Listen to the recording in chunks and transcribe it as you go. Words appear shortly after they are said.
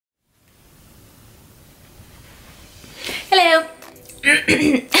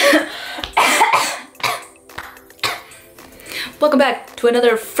Welcome back to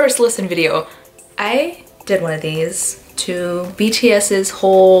another first listen video. I did one of these to BTS's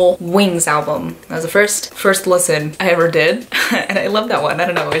whole Wings album. That was the first listen I ever did, and I love that one. I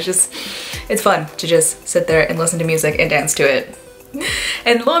don't know, it's fun to just sit there and listen to music and dance to it.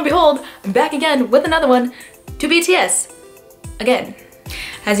 And lo and behold, I'm back again with another one to BTS again.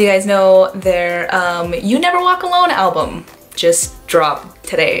 As you guys know, their You Never Walk Alone album just dropped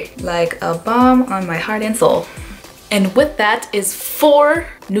today, like a bomb on my heart and soul. And with that is 4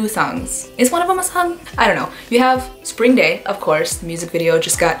 new songs. Is one of them a song? I don't know. You have Spring Day, of course. The music video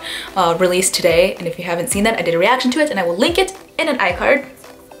just got released today, and if you haven't seen that, I did a reaction to it, and I will link it in an iCard.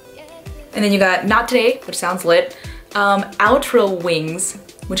 And then you got Not Today, which sounds lit. Outro Wings,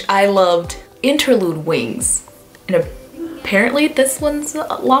 which I loved. Interlude Wings. And apparently this one's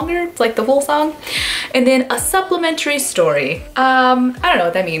longer, it's like the whole song. And then A Supplementary Story. I don't know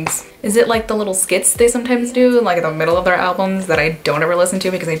what that means. Is it like the little skits they sometimes do in like the middle of their albums that I don't ever listen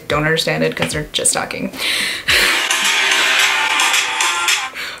to because I don't understand it because they're just talking?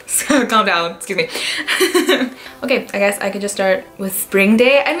 So calm down, excuse me. Okay, I guess I could just start with Spring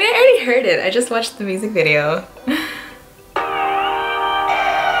Day. I mean, I already heard it. I just watched the music video.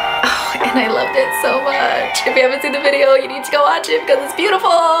 And I loved it so much. If you haven't seen the video, you need to go watch it because it's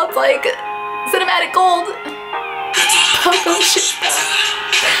beautiful. It's like cinematic gold. Pogo Shita.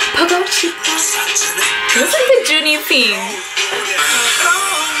 Pogo Shita. This is like the Junie theme.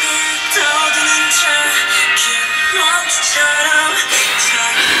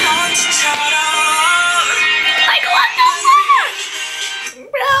 Like, what the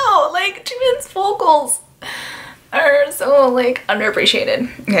fuck? Bro, like, Jimin's vocals are so like underappreciated.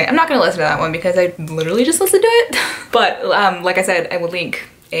 Okay, I'm not gonna listen to that one because I literally just listened to it. But like I said, I will link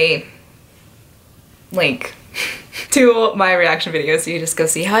a link to my reaction video so you just go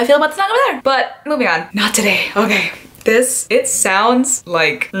see how I feel about the song over there. But moving on, Not Today. Okay, this, it sounds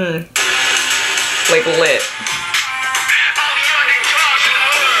like lit.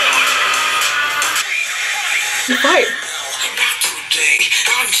 Right.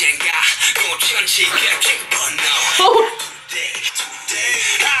 Oh.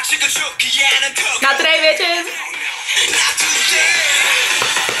 Not today, bitches.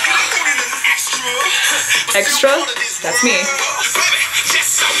 Extra? That's me.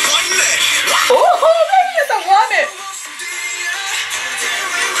 Oh, baby, yes, I want it.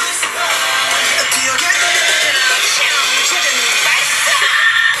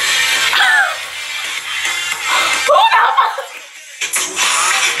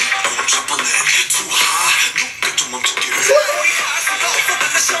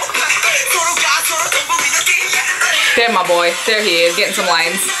 There, my boy. There he is, getting some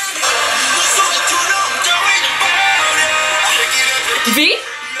lines. V?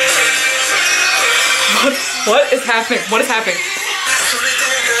 What is happening? What is happening?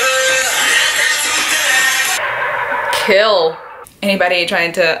 Kill. Anybody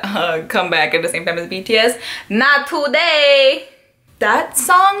trying to come back at the same time as BTS? Not today! That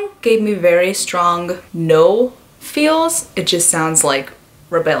song gave me very strong no feels. It just sounds like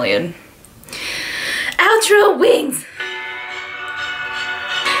rebellion. Outro Wings!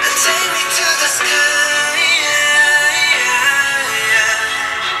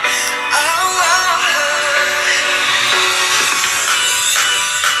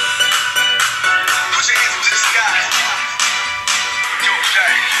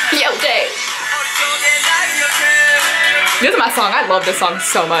 Yo, Jay! This is my song. I love this song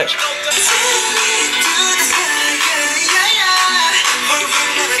so much.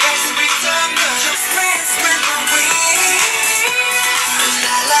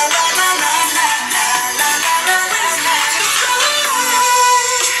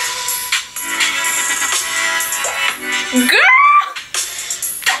 Girl!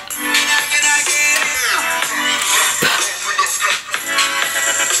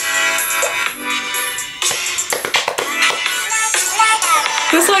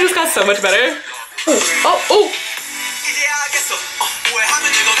 This song just got so much better. Oh, oh!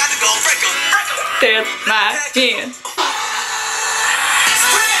 There's my hand.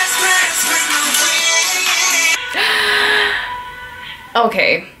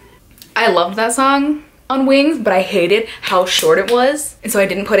 Okay, I loved that song on Wings, but I hated how short it was, and so I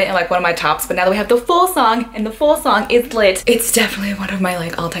didn't put it in like one of my tops. But now that we have the full song, and the full song is lit, it's definitely one of my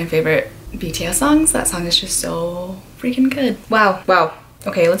like all-time favorite BTS songs. That song is just so freaking good. Wow, wow.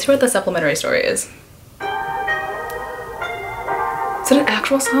 Okay, let's hear what the supplementary story is. Is it an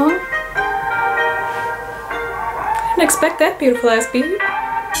actual song? I didn't expect that beautiful ass beat.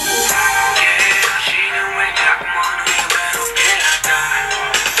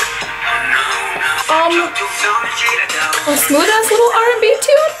 A smooth ass little R&B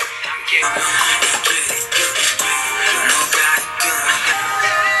tune.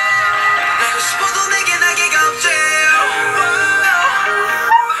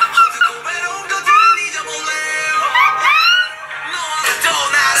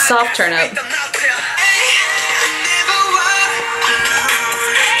 Soft turn up.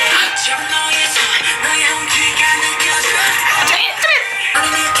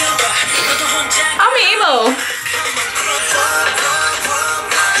 I'm emo.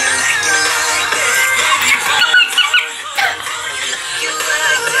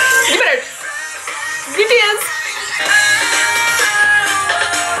 You better. BTS.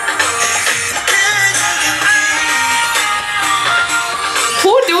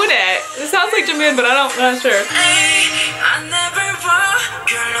 Who doing that? It sounds like Jimin, but I'm not sure.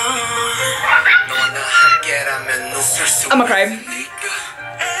 I'ma cry.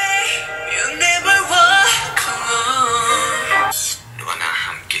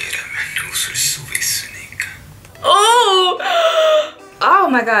 Oh! Oh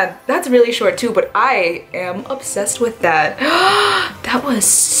my god, that's really short too, but I am obsessed with that. That was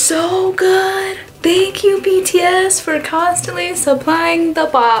so good. Thank you, BTS, for constantly supplying the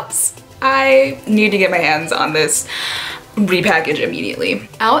bops. I need to get my hands on this repackage immediately.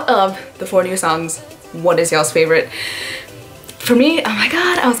 Out of the 4 new songs, what is y'all's favorite? For me, oh my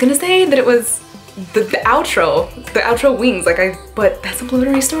god, I was gonna say that it was the outro Wings, but that's a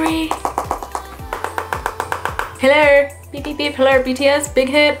preliminary story. Hello, beep beep beep, hello BTS, big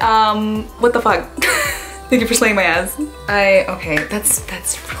hit, what the fuck? Thank you for slaying my ass. Okay, that's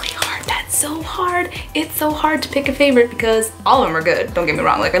really hard, that's so hard. It's so hard to pick a favorite because all of them are good, don't get me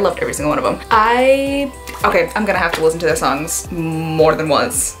wrong, like I loved every single one of them. Okay, I'm gonna have to listen to their songs more than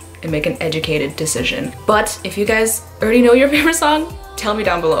once and make an educated decision. But if you guys already know your favorite song, tell me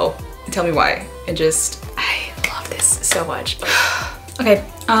down below and tell me why. And just, I love this so much. Okay,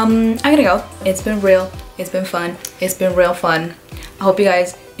 I'm gonna go. It's been real, it's been fun, it's been real fun. I hope you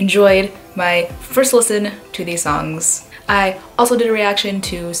guys enjoyed my first listen to these songs. I also did a reaction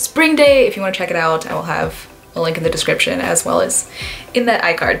to Spring Day. If you want to check it out, I will have a link in the description as well as in that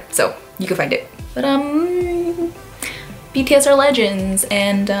iCard, so you can find it. But BTS are legends,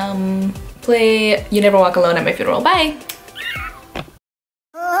 and play You Never Walk Alone at my funeral. Bye!